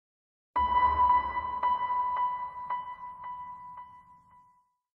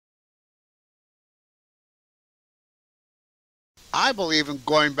I believe in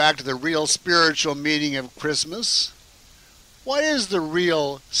going back to the real spiritual meaning of Christmas. What is the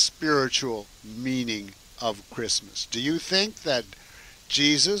real spiritual meaning of Christmas? Do you think that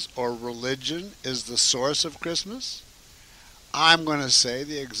Jesus or religion is the source of Christmas? I'm going to say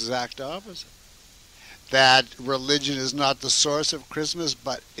the exact opposite. That religion is not the source of Christmas,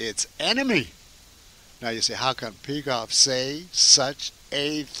 but its enemy. Now you say, how can Peikoff say such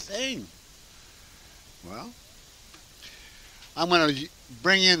a thing? Well, I'm going to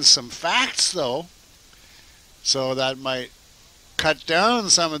bring in some facts, though, so that might cut down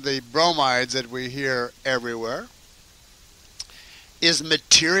some of the bromides that we hear everywhere. Is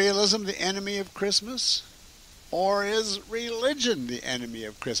materialism the enemy of Christmas? Or is religion the enemy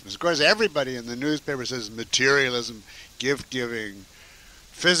of Christmas? Of course, everybody in the newspaper says materialism, gift-giving,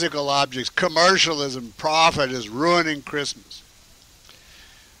 physical objects, commercialism, profit is ruining Christmas.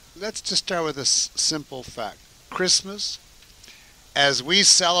 Let's just start with a simple fact. Christmas, as we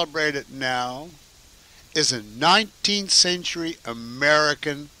celebrate it now, is a 19th century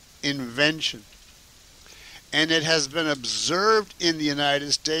American invention. And it has been observed in the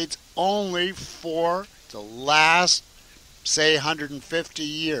United States only for the last, say, 150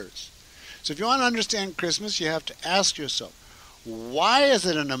 years. So if you want to understand Christmas, you have to ask yourself, why is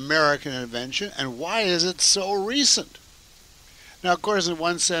it an American invention and why is it so recent? Now, of course, in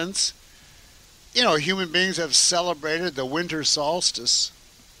one sense, human beings have celebrated the winter solstice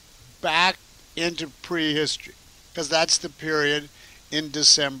back into prehistory, because that's the period in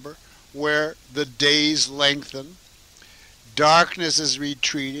December where the days lengthen, darkness is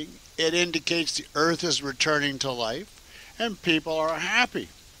retreating, it indicates the earth is returning to life, and people are happy.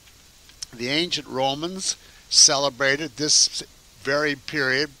 The ancient Romans celebrated this very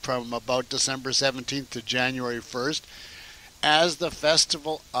period from about December 17th to January 1st as the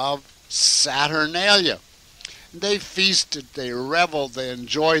festival of Saturnalia. They feasted, they reveled, they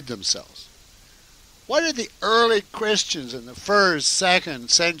enjoyed themselves. What did the early Christians in the 1st, 2nd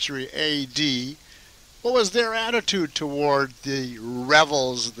century A.D., what was their attitude toward the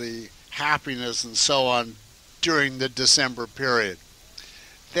revels, the happiness, and so on during the December period?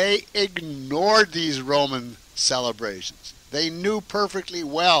 They ignored these Roman celebrations. They knew perfectly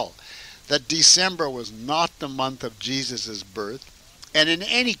well that December was not the month of Jesus' birth, and in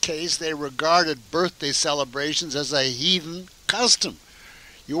any case they regarded birthday celebrations as a heathen custom.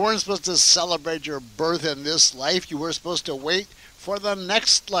 You weren't supposed to celebrate your birth in this life. You were supposed to wait for the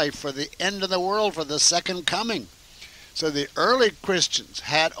next life, for the end of the world, for the second coming. So the early Christians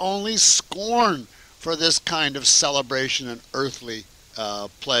had only scorn for this kind of celebration and earthly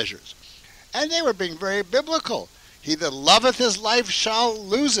pleasures. And they were being very biblical. He that loveth his life shall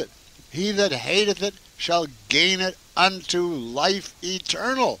lose it. He that hateth it shall gain it unto life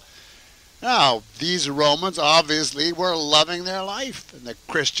eternal. Now, these Romans obviously were loving their life, and the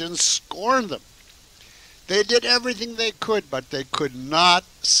Christians scorned them. They did everything they could, but they could not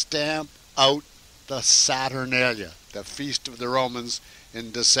stamp out the Saturnalia, the feast of the Romans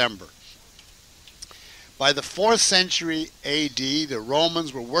in December. By the 4th century A.D., the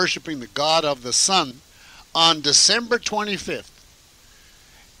Romans were worshiping the god of the sun on December 25th.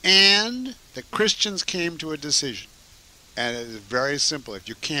 And the Christians came to a decision. And it is very simple. If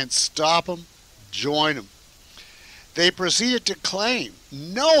you can't stop them, join them. They proceeded to claim,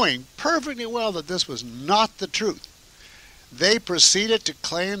 knowing perfectly well that this was not the truth, they proceeded to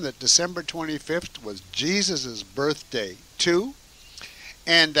claim that December 25th was Jesus' birthday too,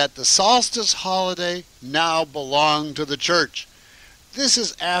 and that the solstice holiday now belonged to the church. This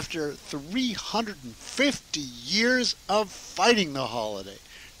is after 350 years of fighting the holiday.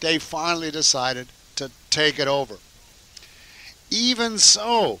 They finally decided to take it over. Even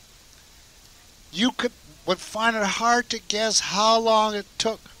so, you would find it hard to guess how long it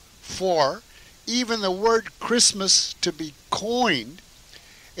took for even the word Christmas to be coined.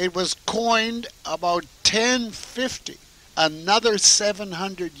 It was coined about 1050, another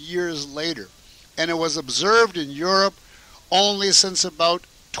 700 years later, and it was observed in Europe only since about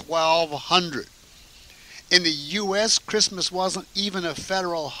 1200. In the U.S., Christmas wasn't even a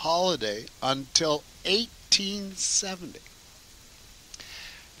federal holiday until 1870.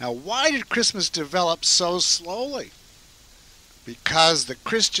 Now, why did Christmas develop so slowly? Because the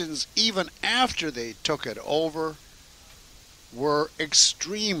Christians, even after they took it over, were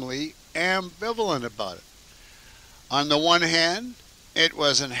extremely ambivalent about it. On the one hand, it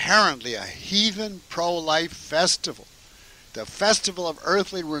was inherently a heathen pro-life festival, the festival of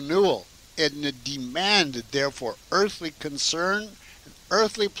earthly renewal. It demanded, therefore, earthly concern and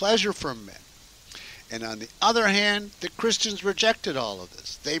earthly pleasure from men. And on the other hand, the Christians rejected all of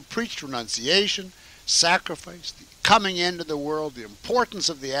this. They preached renunciation, sacrifice, the coming into the world, the importance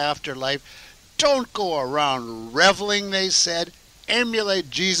of the afterlife. Don't go around reveling, they said. Emulate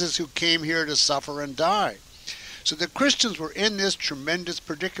Jesus who came here to suffer and die. So the Christians were in this tremendous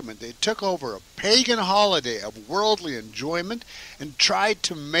predicament. They took over a pagan holiday of worldly enjoyment and tried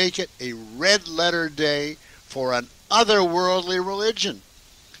to make it a red-letter day for an otherworldly religion.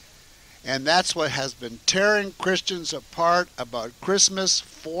 And that's what has been tearing Christians apart about Christmas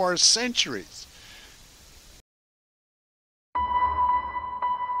for centuries.